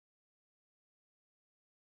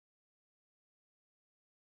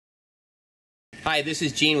Hi, this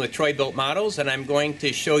is Gene with Troy Built Models, and I'm going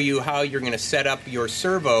to show you how you're going to set up your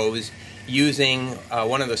servos using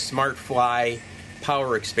one of the SmartFly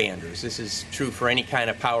power expanders. This is true for any kind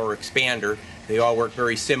of power expander. They all work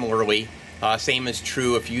very similarly. Same is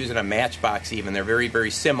true if you're using a matchbox even. They're very, very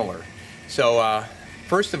similar. So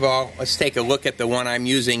first of all, let's take a look at the one I'm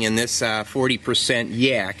using in this 40%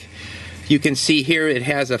 yak. You can see here it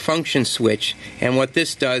has a function switch, and what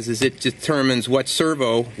this does is it determines what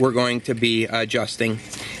servo we're going to be adjusting,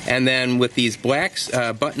 and then with these black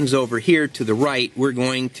buttons over here to the right, we're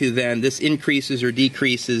going to then, this increases or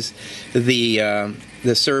decreases the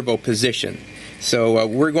servo position. So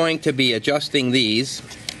we're going to be adjusting these,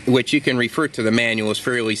 which you can refer to the manual. Is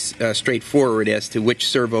fairly straightforward as to which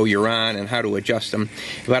servo you're on and how to adjust them,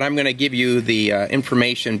 but I'm going to give you the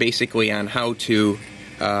information basically on how to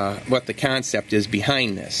what the concept is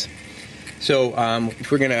behind this. So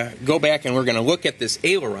if we're going to go back and we're going to look at this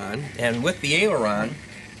aileron, and with the aileron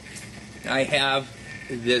I have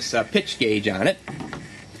this pitch gauge on it,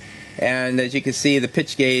 and as you can see the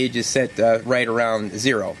pitch gauge is set right around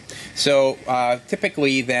 0. So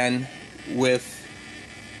typically then with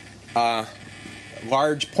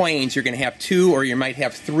large planes you're going to have 2 or you might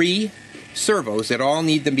have 3 servos that all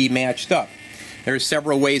need to be matched up. There's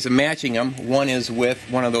several ways of matching them. One is with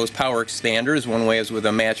one of those power expanders. One way is with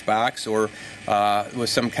a matchbox or with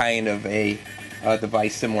some kind of a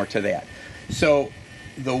device similar to that. So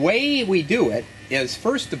the way we do it is,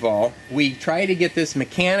 first of all, we try to get this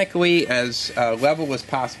mechanically as level as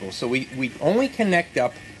possible. So we only connect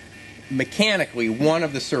up mechanically one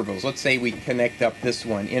of the servos. Let's say we connect up this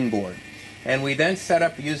one inboard. And we then set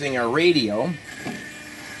up using our radio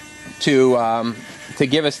to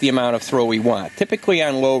give us the amount of throw we want. Typically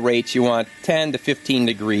on low rates you want 10 to 15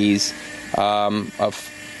 degrees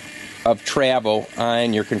of travel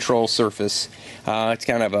on your control surface. It's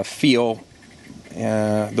kind of a feel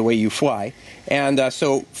the way you fly. And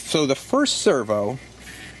so the first servo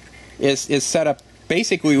is set up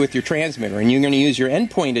basically with your transmitter, and you're going to use your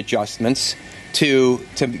endpoint adjustments to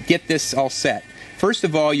get this all set. First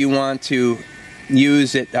of all, you want to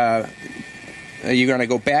use it, you're going to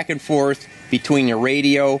go back and forth between your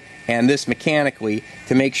radio and this mechanically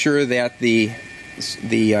to make sure that the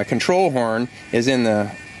control horn is in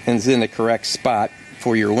the correct spot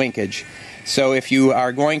for your linkage. So if you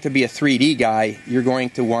are going to be a 3D guy, you're going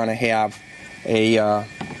to want to have a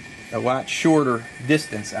lot shorter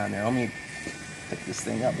distance on there. Let me pick this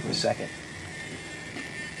thing up for a second.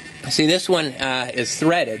 See, this one is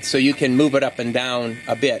threaded, so you can move it up and down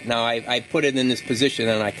a bit. Now I put it in this position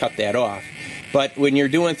and I cut that off. But when you're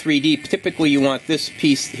doing 3D, typically you want this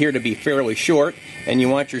piece here to be fairly short, and you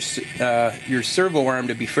want your servo arm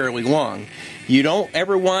to be fairly long. You don't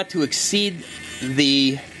ever want to exceed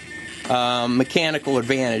the mechanical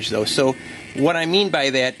advantage, though. So what I mean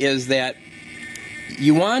by that is that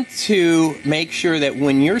you want to make sure that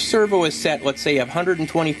when your servo is set, let's say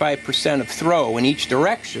 125% of throw in each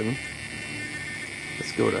direction.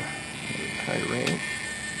 Let's go to high range.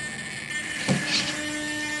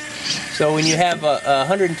 So when you have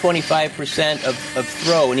 125% of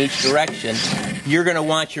throw in each direction, you're going to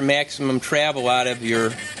want your maximum travel out of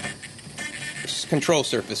your control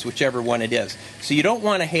surface, whichever one it is. So you don't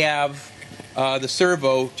want to have the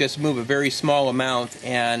servo just move a very small amount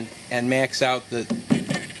and max out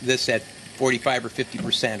this at 45 or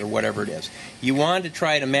 50% or whatever it is. You want to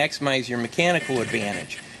try to maximize your mechanical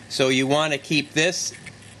advantage. So you want to keep this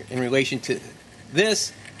in relation to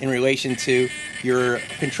this, in relation to your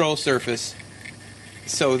control surface,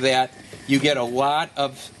 so that you get a lot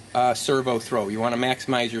of servo throw. You want to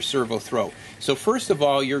maximize your servo throw. So first of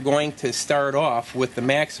all, you're going to start off with the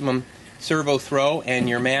maximum servo throw and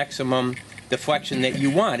your maximum deflection that you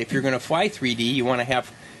want. If you're going to fly 3D, you want to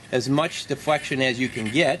have as much deflection as you can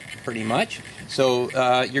get, pretty much. So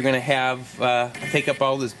you're going to have take up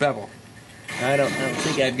all this bevel. I don't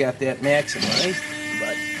think I've got that maximized,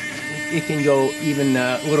 but it can go even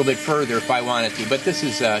a little bit further if I wanted to, but this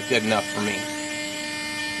is good enough for me.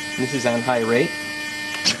 This is on high rate,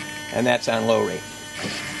 and that's on low rate.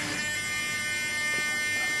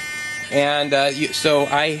 And so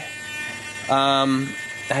I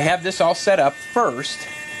have this all set up first,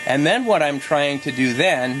 and then what I'm trying to do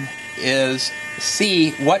then is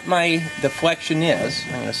see what my deflection is.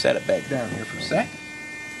 I'm going to set it back down here for a sec.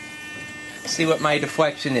 See what my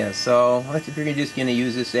deflection is. So let's, if you're just going to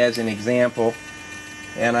use this as an example,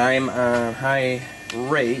 and I'm on high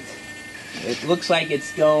rate, it looks like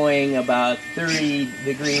it's going about 30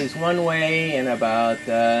 degrees one way and about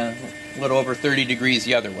a little over 30 degrees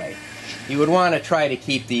the other way. You would want to try to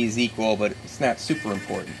keep these equal, but it's not super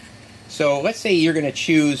important. So let's say you're going to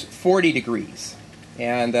choose 40 degrees.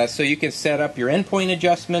 And so you can set up your endpoint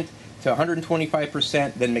adjustment to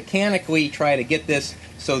 125%, then mechanically try to get this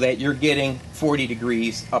so that you're getting 40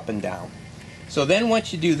 degrees up and down. So then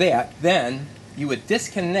once you do that, then you would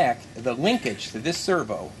disconnect the linkage to this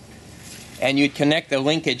servo, and you'd connect the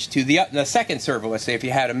linkage to the second servo, let's say if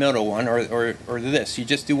you had a middle one, or this. You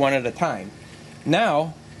just do one at a time.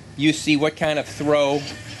 Now you see what kind of throw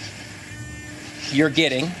you're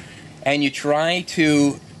getting, and you try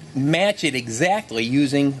to match it exactly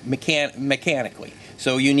using mechanically.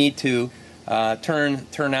 So you need to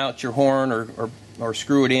turn out your horn or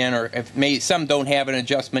screw it in, or if some don't have an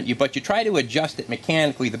adjustment, but you try to adjust it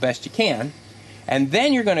mechanically the best you can, and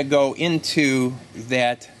then you're going to go into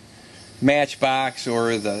that matchbox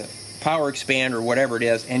or the power expander or whatever it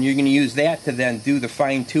is, and you're going to use that to then do the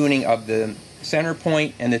fine tuning of the center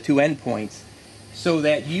point and the two end points, so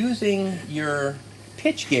that using your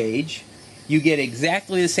pitch gauge you get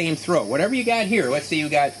exactly the same throw. Whatever you got here, let's say you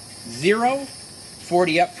got 0,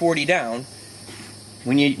 40 up, 40 down.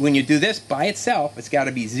 When you do this by itself, it's got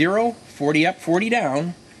to be 0, 40 up, 40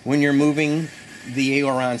 down when you're moving the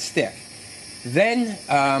aileron stick. Then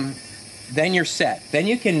you're set. Then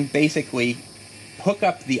you can basically hook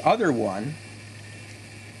up the other one,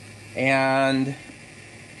 and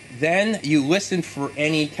then you listen for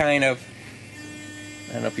any kind of,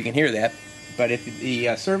 I don't know if you can hear that, but if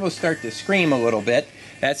the servos start to scream a little bit,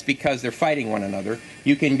 that's because they're fighting one another.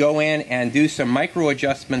 You can go in and do some micro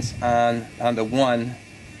adjustments on the one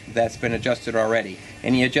that's been adjusted already,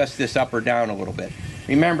 and you adjust this up or down a little bit.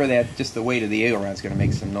 Remember that just the weight of the aileron is going to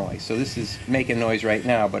make some noise. So this is making noise right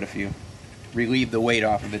now, but if you relieve the weight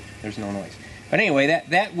off of it, there's no noise. But anyway,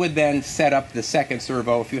 that would then set up the second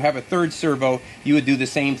servo. If you have a third servo, you would do the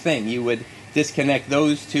same thing. You would disconnect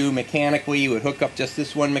those two mechanically, you would hook up just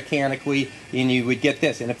this one mechanically, and you would get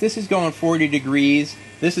this. And if this is going 40 degrees,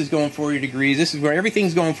 this is going 40 degrees, this is where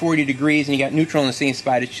everything's going 40 degrees, and you got neutral in the same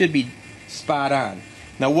spot, it should be spot on.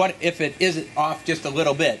 Now what if it is off just a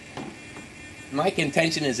little bit? My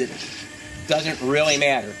contention is it doesn't really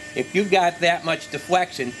matter. If you've got that much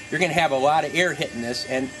deflection, you're going to have a lot of air hitting this,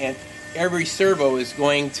 and every servo is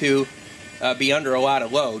going to be under a lot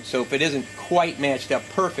of load. So if it isn't quite matched up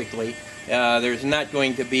perfectly, there's not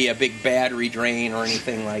going to be a big battery drain or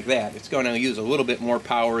anything like that. It's going to use a little bit more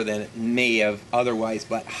power than it may have otherwise,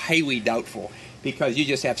 but highly doubtful, because you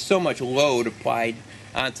just have so much load applied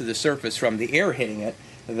onto the surface from the air hitting it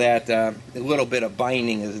that a little bit of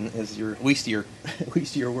binding is least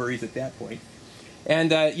of your worries at that point.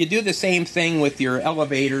 And you do the same thing with your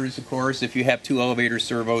elevators, of course, if you have two elevator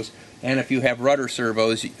servos, and if you have rudder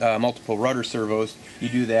servos, multiple rudder servos, you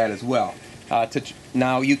do that as well.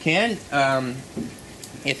 Now you can,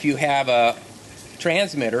 if you have a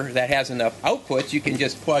transmitter that has enough outputs, you can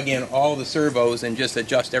just plug in all the servos and just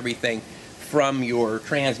adjust everything from your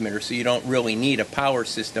transmitter, so you don't really need a power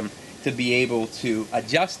system to be able to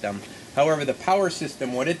adjust them. However, the power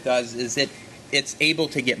system, what it does is it's able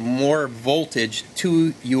to get more voltage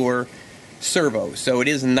to your servos. So it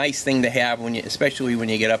is a nice thing to have, especially when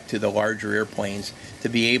you get up to the larger airplanes, to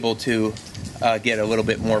be able to get a little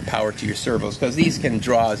bit more power to your servos, because these can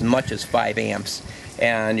draw as much as 5 amps.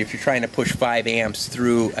 And if you're trying to push 5 amps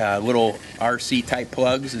through little RC type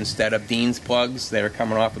plugs instead of Dean's plugs that are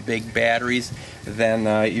coming off of big batteries,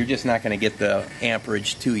 then you're just not going to get the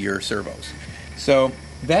amperage to your servos. So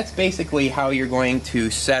that's basically how you're going to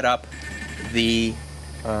set up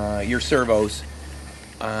your servos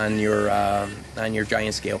on your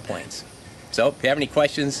giant scale planes. So if you have any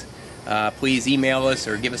questions, please email us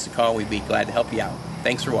or give us a call. We'd be glad to help you out.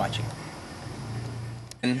 Thanks for watching.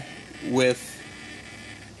 And with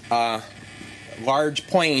large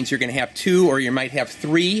planes, you're going to have 2 or you might have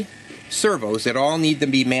 3 servos that all need to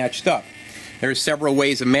be matched up. There's several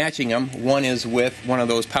ways of matching them. One is with one of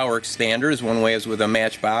those power expanders. One way is with a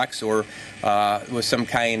matchbox, or with some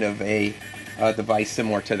kind of a device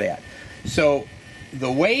similar to that. So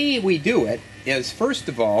the way we do it is, first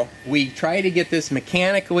of all, we try to get this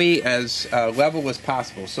mechanically as level as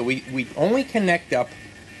possible. So we only connect up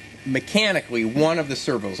mechanically one of the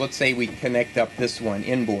servos. Let's say we connect up this one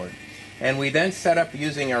inboard, and we then set up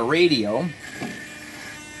using our radio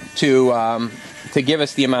to give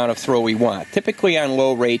us the amount of throw we want. Typically on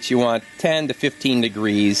low rates you want 10 to 15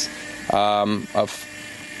 degrees of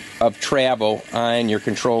travel on your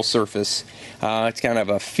control surface. It's kind of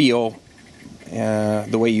a feel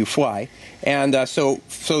the way you fly. And so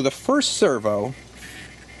the first servo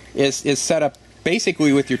is set up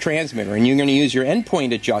basically with your transmitter, and you're going to use your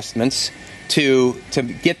endpoint adjustments to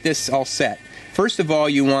get this all set. First of all,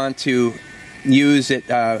 you want to use it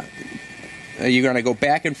you're going to go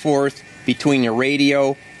back and forth between your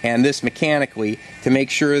radio and this mechanically to make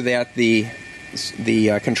sure that the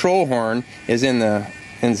control horn is in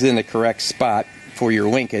the correct spot for your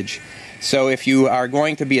linkage. So if you are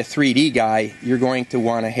going to be a 3D guy, you're going to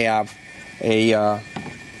want to have a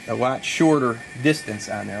lot shorter distance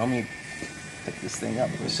on there. Let me pick this thing up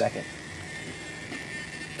for a second.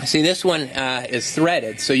 See, this one is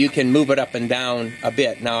threaded, so you can move it up and down a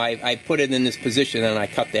bit. Now, I put it in this position and I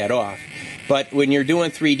cut that off. But when you're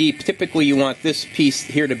doing 3D, typically you want this piece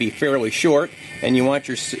here to be fairly short, and you want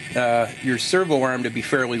your servo arm to be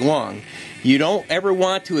fairly long. You don't ever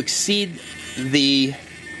want to exceed the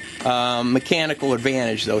mechanical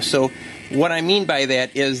advantage, though. So what I mean by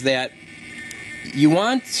that is that you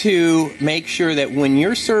want to make sure that when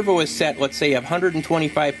your servo is set, let's say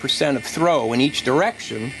 125% of throw in each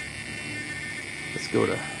direction. Let's go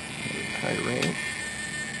to high range.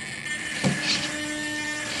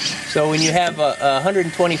 So when you have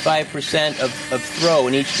 125% of throw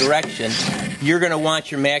in each direction, you're going to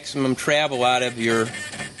want your maximum travel out of your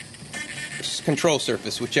control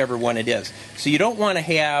surface, whichever one it is. So you don't want to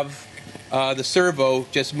have the servo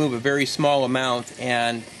just move a very small amount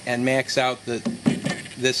and max out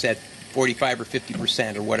this at 45 or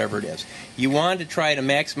 50% or whatever it is. You want to try to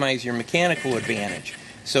maximize your mechanical advantage.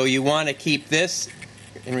 So you want to keep this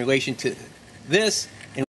in relation to this.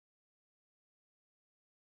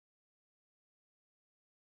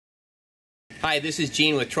 Hi, this is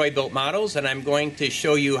Gene with Troy Built Models, and I'm going to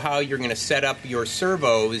show you how you're going to set up your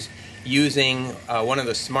servos using one of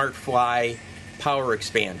the SmartFly power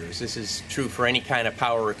expanders. This is true for any kind of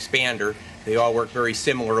power expander. They all work very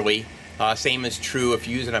similarly. Same is true if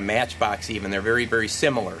you're using a matchbox even. They're very, very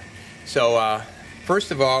similar. So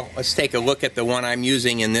first of all, let's take a look at the one I'm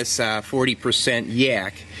using in this 40%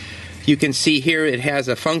 yak. You can see here it has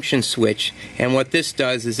a function switch, and what this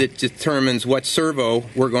does is it determines what servo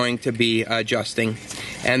we're going to be adjusting.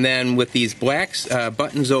 And then with these black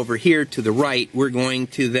buttons over here to the right, we're going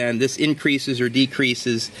to then, this increases or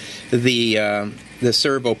decreases the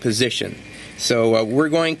servo position. So we're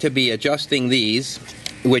going to be adjusting these,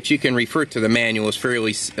 which you can refer to the manual. Is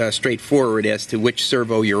fairly straightforward as to which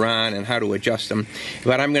servo you're on and how to adjust them.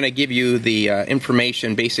 But I'm going to give you the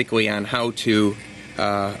information basically on how to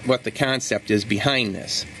what the concept is behind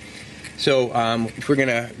this. So if we're going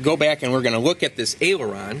to go back and we're going to look at this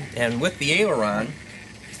aileron, and with the aileron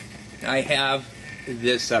I have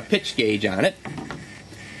this pitch gauge on it,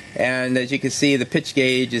 and as you can see the pitch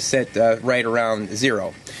gauge is set right around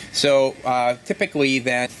 0. So typically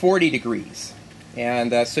that's 40 degrees,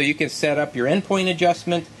 and so you can set up your endpoint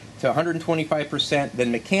adjustment to 125%,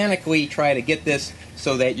 then mechanically try to get this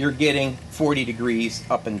so that you're getting 40 degrees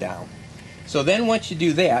up and down. So then once you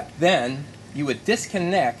do that, then you would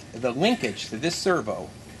disconnect the linkage to this servo,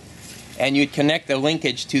 and you'd connect the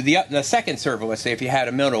linkage to the second servo, let's say if you had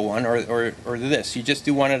a middle one, or this. You just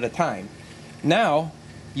do one at a time. Now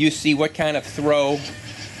you see what kind of throw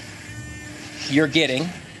you're getting,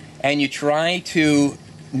 and you try to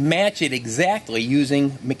match it exactly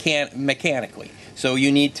using mechanically. So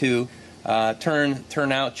you need to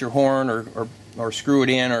turn out your horn or screw it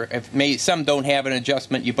in, or if some don't have an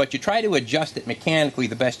adjustment, but you try to adjust it mechanically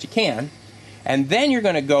the best you can, and then you're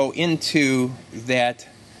going to go into that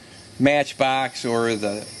matchbox or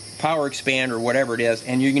the power expander or whatever it is,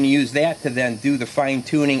 and you're going to use that to then do the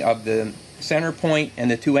fine-tuning of the center point and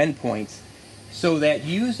the two end points, so that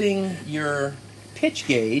using your pitch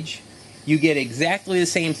gauge you get exactly the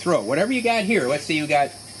same throw. Whatever you got here, let's say you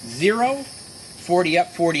got 0, 40 up,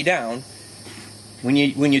 40 down. When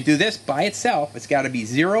you do this by itself, it's got to be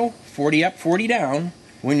 0, 40 up, 40 down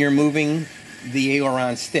when you're moving the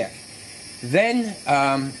aileron stick. Then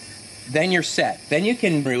you're set. Then you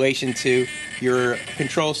can, in relation to your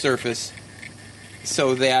control surface,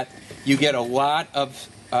 so that you get a lot of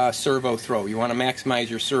servo throw. You want to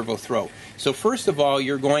maximize your servo throw. So first of all,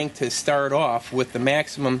 you're going to start off with the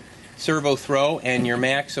maximum servo throw and your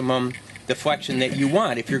maximum deflection that you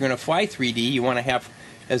want. If you're going to fly 3D, you want to have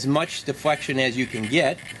as much deflection as you can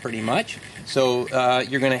get, pretty much. So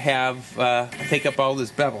you're going to have take up all this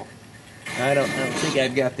bevel. I don't think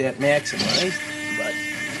I've got that maximized, but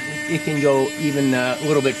it can go even a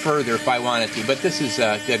little bit further if I wanted to. But this is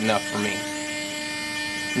good enough for me.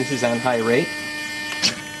 This is on high rate,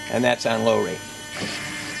 and that's on low rate.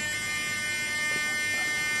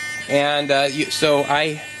 And so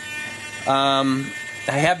I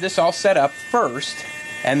have this all set up first.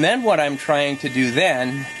 And then what I'm trying to do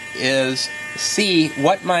then is see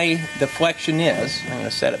what my deflection is. I'm going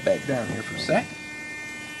to set it back down here for a sec.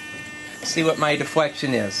 See what my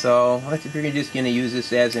deflection is. So if you're just going to use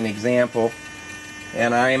this as an example,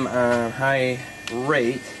 and I'm on high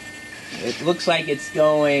rate, it looks like it's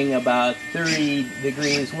going about 30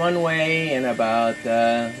 degrees one way and about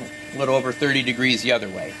a little over 30 degrees the other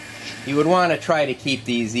way. You would want to try to keep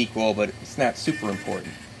these equal, but it's not super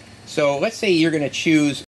important. So let's say you're going to choose